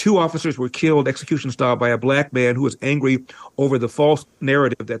 2 officers were killed execution style by a Black man who was angry over the false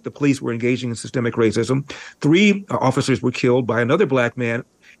narrative that the police were engaging in systemic racism. 3 officers were killed by another Black man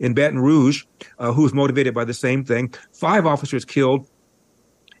in Baton Rouge who was motivated by the same thing. 5 officers killed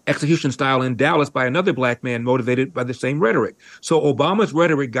execution style in Dallas by another Black man motivated by the same rhetoric. So Obama's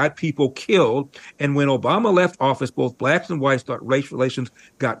rhetoric got people killed. And when Obama left office, both Blacks and whites thought race relations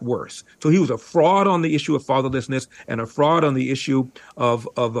got worse. So he was a fraud on the issue of fatherlessness and a fraud on the issue of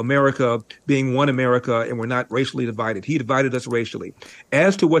America being one America, and we're not racially divided. He divided us racially.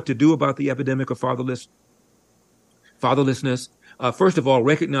 As to what to do about the epidemic of fatherlessness, first of all,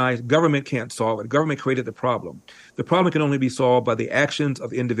 recognize government can't solve it. Government created the problem. The problem can only be solved by the actions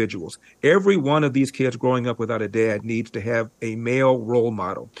of individuals. Every one of these kids growing up without a dad needs to have a male role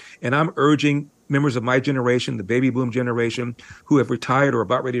model. And I'm urging members of my generation, the baby boom generation, who have retired or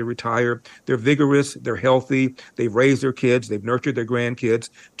about ready to retire. They're vigorous, they're healthy, they've raised their kids, they've nurtured their grandkids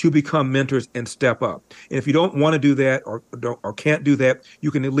to become mentors and step up. And if you don't want to do that or can't do that, you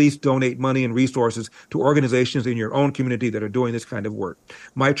can at least donate money and resources to organizations in your own community that are doing this kind of work.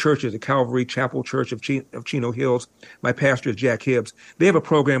 My church is the Calvary Chapel Church of Chino Hills. My pastor is Jack Hibbs. They have a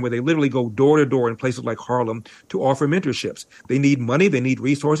program where they literally go door to door in places like Harlem to offer mentorships. They need money, they need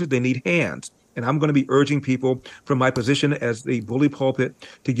resources, they need hands. And I'm going to be urging people from my position as the bully pulpit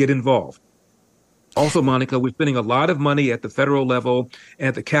to get involved. Also, Monica, we're spending a lot of money at the federal level and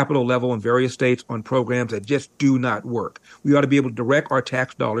at the Capitol level in various states on programs that just do not work. We ought to be able to direct our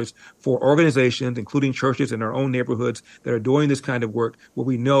tax dollars for organizations, including churches in our own neighborhoods, that are doing this kind of work where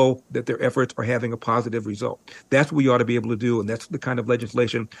we know that their efforts are having a positive result. That's what we ought to be able to do, and that's the kind of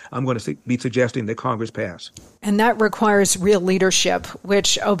legislation I'm going to be suggesting that Congress pass. And that requires real leadership,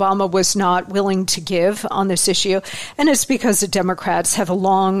 which Obama was not willing to give on this issue. And it's because the Democrats have a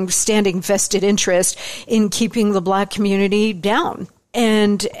long-standing vested interest in keeping the Black community down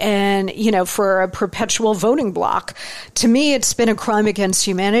and for a perpetual voting bloc. To me, it's been a crime against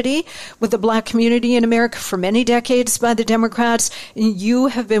humanity with the Black community in America for many decades by the Democrats. You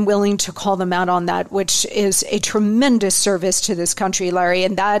have been willing to call them out on that, which is a tremendous service to this country, Larry.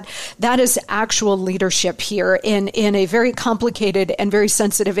 And that is actual leadership here in a very complicated and very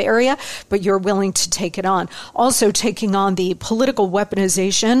sensitive area, but you're willing to take it on. Also taking on the political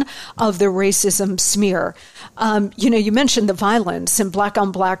weaponization of the racism smear. You mentioned the violence and black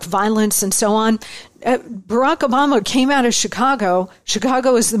on black violence and so on. Barack Obama came out of Chicago.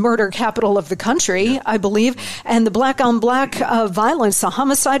 Chicago is the murder capital of the country, I believe. And the black on black violence, the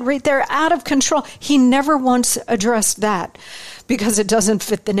homicide rate there, out of control. He never once addressed that because it doesn't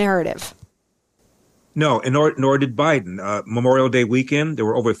fit the narrative. No, and nor did Biden. Memorial Day weekend, there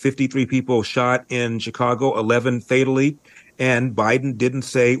were over 53 people shot in Chicago, 11 fatally. And Biden didn't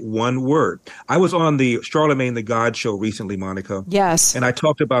say one word. I was on the Charlemagne the God show recently, Monica. Yes. And I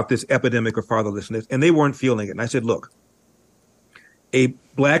talked about this epidemic of fatherlessness, and they weren't feeling it. And I said, look, a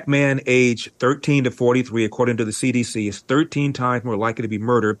Black man age 13 to 43, according to the CDC, is 13 times more likely to be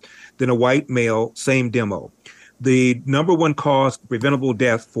murdered than a white male, same demo. The number one cause of preventable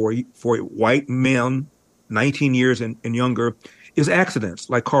death for white men, 19 years and younger, is accidents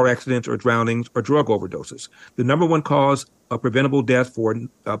like car accidents or drownings or drug overdoses. The number one cause of preventable death for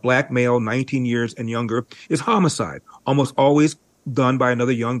a Black male, 19 years and younger, is homicide, almost always done by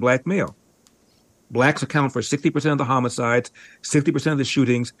another young Black male. Blacks account for 60% of the homicides, 60% of the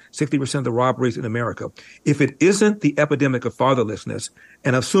shootings, 60% of the robberies in America. If it isn't the epidemic of fatherlessness,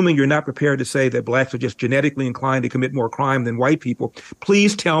 and assuming you're not prepared to say that Blacks are just genetically inclined to commit more crime than white people,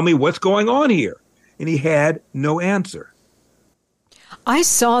 please tell me what's going on here. And he had no answer. I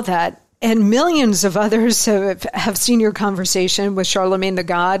saw that, and millions of others have seen your conversation with Charlemagne the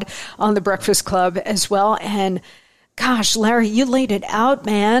God on the Breakfast Club as well. And gosh, Larry, you laid it out,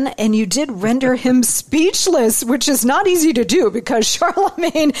 man, and you did render him speechless, which is not easy to do because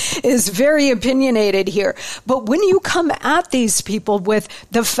Charlemagne is very opinionated here. But when you come at these people with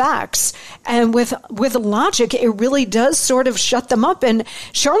the facts and with logic, it really does sort of shut them up. And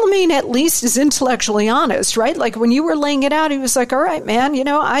Charlemagne at least is intellectually honest, right? Like when you were laying it out, he was like, all right, man,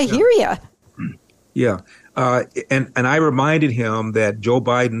 I hear you. Yeah. And I reminded him that Joe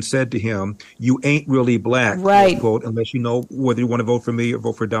Biden said to him, you ain't really Black, right, quote, unless you know whether you want to vote for me or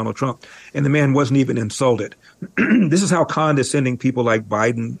vote for Donald Trump. And the man wasn't even insulted. This is how condescending people like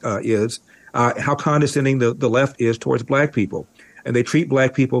Biden is, how condescending the left is towards Black people. And they treat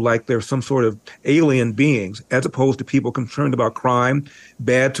Black people like they're some sort of alien beings, as opposed to people concerned about crime,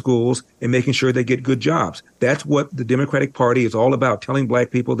 bad schools, and making sure they get good jobs. That's what the Democratic Party is all about, telling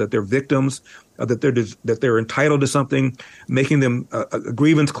Black people that they're victims, that they're entitled to something, making them a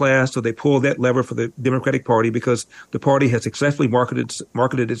grievance class. So they pull that lever for the Democratic Party because the party has successfully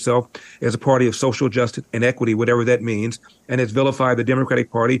marketed itself as a party of social justice and equity, whatever that means, and has vilified the Democratic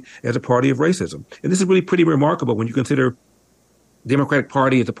Party as a party of racism. And this is really pretty remarkable when you consider the Democratic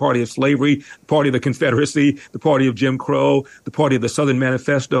Party is the party of slavery, the party of the Confederacy, the party of Jim Crow, the party of the Southern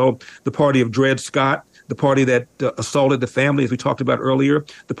Manifesto, the party of Dred Scott, the party that assaulted the family, as we talked about earlier,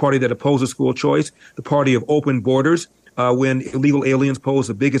 the party that opposes school choice, the party of open borders, when illegal aliens pose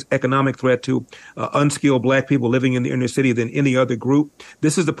the biggest economic threat to unskilled Black people living in the inner city than any other group.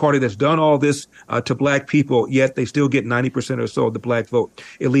 This is the party that's done all this to Black people, yet they still get 90% or so of the Black vote,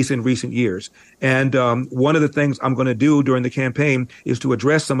 at least in recent years. And one of the things I'm going to do during the campaign is to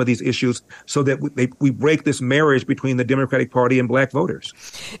address some of these issues so that we break this marriage between the Democratic Party and black voters.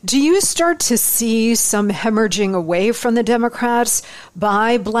 Do you start to see some hemorrhaging away from the Democrats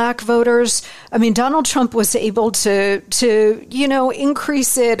by black voters? I mean, Donald Trump was able to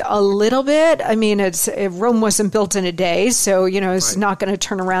increase it a little bit. I mean, Rome wasn't built in a day, so, it's not going to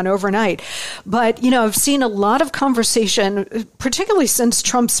turn around overnight. But, I've seen a lot of conversation, particularly since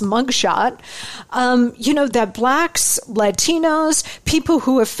Trump's mugshot, that blacks, Latinos, people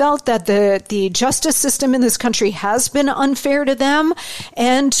who have felt that the justice system in this country has been unfair to them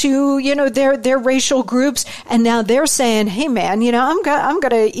and to, their racial groups. And now they're saying, hey, man, I'm going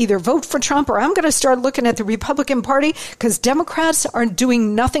to either vote for Trump or I'm going to start looking at the Republican Party because Democrats are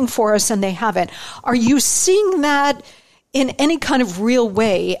doing nothing for us and they haven't. Are you seeing that in any kind of real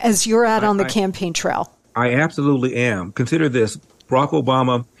way as you're out on the campaign trail? I absolutely am. Consider this. Barack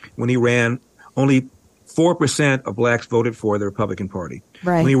Obama, when he ran, only 4% of blacks voted for the Republican Party.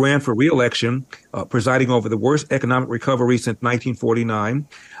 Right. When he ran for re-election, presiding over the worst economic recovery since 1949,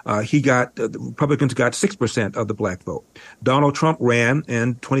 the Republicans got 6% of the black vote. Donald Trump ran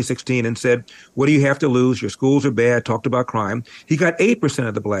in 2016 and said, what do you have to lose? Your schools are bad, talked about crime. He got 8%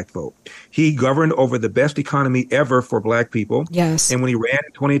 of the black vote. He governed over the best economy ever for black people. Yes. And when he ran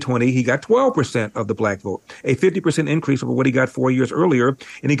in 2020, he got 12% of the black vote, a 50% increase over what he got 4 years earlier.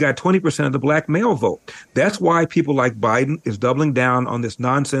 And he got 20% of the black male vote. That's why people like Biden is doubling down on this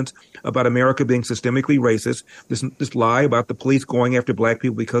nonsense about America being systemically racist, this lie about the police going after black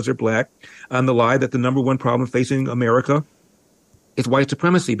people because they're black, and the lie that the number one problem facing America is white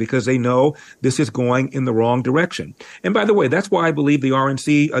supremacy because they know this is going in the wrong direction. And by the way, that's why I believe the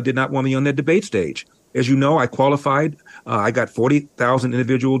RNC did not want me on that debate stage. As you know, I qualified. I got 40,000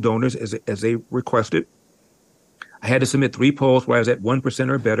 individual donors as they requested. I had to submit 3 polls where I was at 1%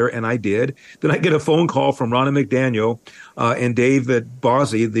 or better, and I did. Then I get a phone call from Ronna McDaniel and David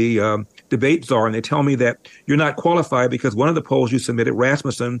Bozzi, the debate czar, and they tell me that you're not qualified because one of the polls you submitted,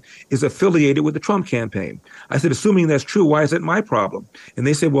 Rasmussen, is affiliated with the Trump campaign. I said, assuming that's true, why is that my problem? And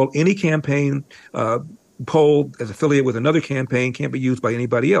they said, well, any campaign poll as affiliated with another campaign can't be used by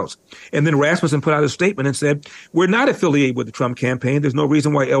anybody else. And then Rasmussen put out a statement and said, we're not affiliated with the Trump campaign. There's no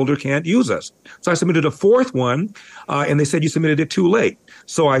reason why Elder can't use us. So I submitted a 4th one, and they said you submitted it too late.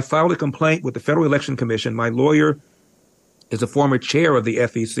 So I filed a complaint with the Federal Election Commission. My lawyer is a former chair of the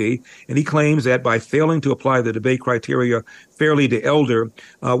FEC, and he claims that by failing to apply the debate criteria fairly to Elder,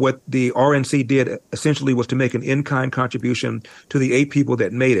 what the RNC did essentially was to make an in-kind contribution to the 8 people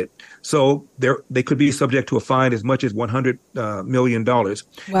that made it. So they could be subject to a fine as much as $100 million. Wow.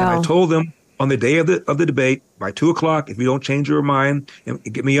 And I told them on the day of the debate, by 2:00, if you don't change your mind and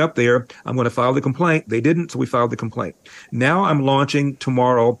get me up there, I'm going to file the complaint. They didn't, so we filed the complaint. Now I'm launching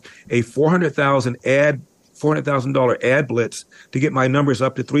tomorrow a $400,000 ad blitz to get my numbers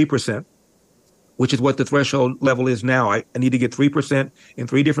up to 3%, which is what the threshold level is now. I need to get 3% in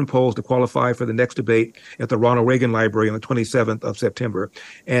 3 different polls to qualify for the next debate at the Ronald Reagan Library on the 27th of September.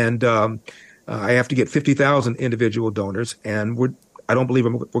 And I have to get 50,000 individual donors, and I don't believe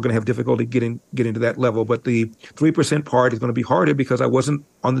we're going to have difficulty getting to that level. But the 3% part is going to be harder because I wasn't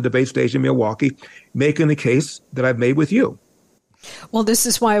on the debate stage in Milwaukee making the case that I've made with you. Well, this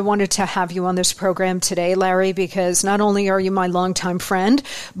is why I wanted to have you on this program today, Larry, because not only are you my longtime friend,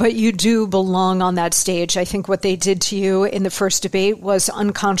 but you do belong on that stage. I think what they did to you in the first debate was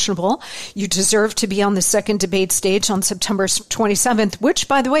unconscionable. You deserve to be on the second debate stage on September 27th, which,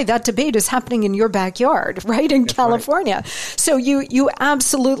 by the way, that debate is happening in your backyard, right, in California. Right. So you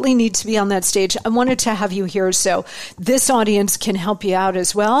absolutely need to be on that stage. I wanted to have you here so this audience can help you out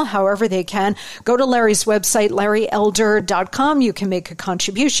as well, however they can. Go to Larry's website, larryelder.com. You can make a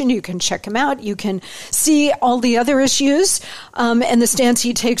contribution. You can check him out. You can see all the other issues and the stance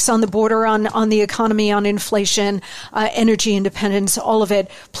he takes on the border, on the economy, on inflation, energy independence, all of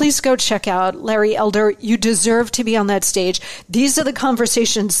it. Please go check out Larry Elder. You deserve to be on that stage. These are the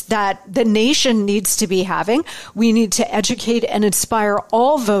conversations that the nation needs to be having. We need to educate and inspire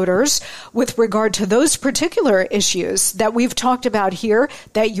all voters with regard to those particular issues that we've talked about here,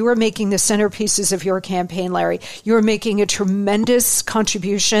 that you are making the centerpieces of your campaign, Larry. You are making a tremendous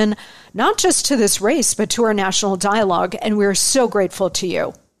contribution, not just to this race, but to our national dialogue. And we're so grateful to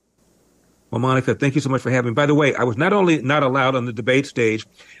you. Well, Monica, thank you so much for having me. By the way, I was not only not allowed on the debate stage,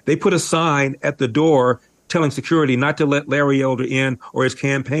 they put a sign at the door telling security not to let Larry Elder in or his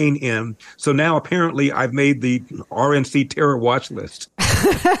campaign in. So now apparently I've made the RNC terror watch list.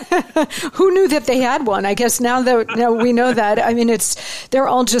 Who knew that they had one? I guess now we know that. I mean, they're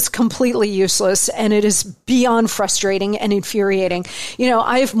all just completely useless, and it is beyond frustrating and infuriating.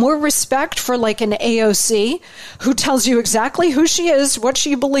 I have more respect for like an AOC who tells you exactly who she is, what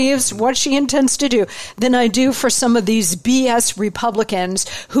she believes, what she intends to do, than I do for some of these BS Republicans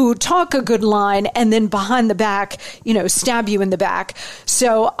who talk a good line and then behind the back, stab you in the back.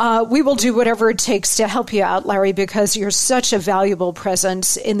 So we will do whatever it takes to help you out, Larry, because you're such a valuable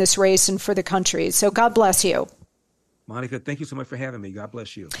presence in this race and for the country. So God bless you. Monica, thank you so much for having me. God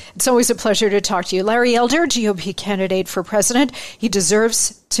bless you. It's always a pleasure to talk to you. Larry Elder, GOP candidate for president. He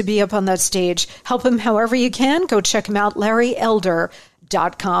deserves to be up on that stage. Help him however you can. Go check him out,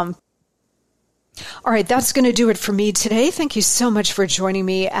 LarryElder.com. All right, that's going to do it for me today. Thank you so much for joining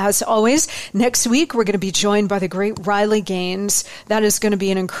me. As always, next week, we're going to be joined by the great Riley Gaines. That is going to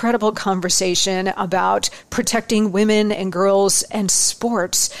be an incredible conversation about protecting women and girls and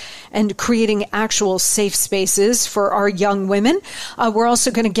sports and creating actual safe spaces for our young women. We're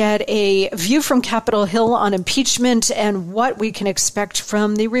also going to get a view from Capitol Hill on impeachment and what we can expect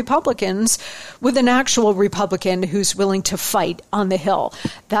from the Republicans with an actual Republican who's willing to fight on the Hill.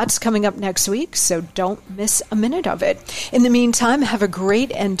 That's coming up next week, so don't miss a minute of it. In the meantime, have a great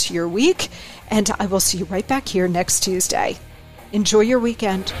end to your week, and I will see you right back here next Tuesday. Enjoy your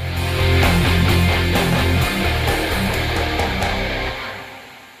weekend.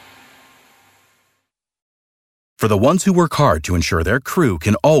 For the ones who work hard to ensure their crew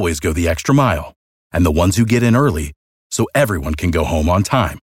can always go the extra mile, and the ones who get in early so everyone can go home on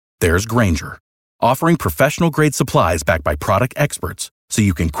time, there's Grainger, offering professional-grade supplies backed by product experts so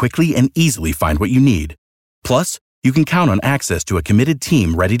you can quickly and easily find what you need. Plus, you can count on access to a committed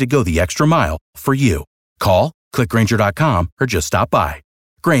team ready to go the extra mile for you. Call, click Grainger.com, or just stop by.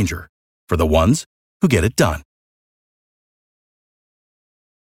 Grainger, for the ones who get it done.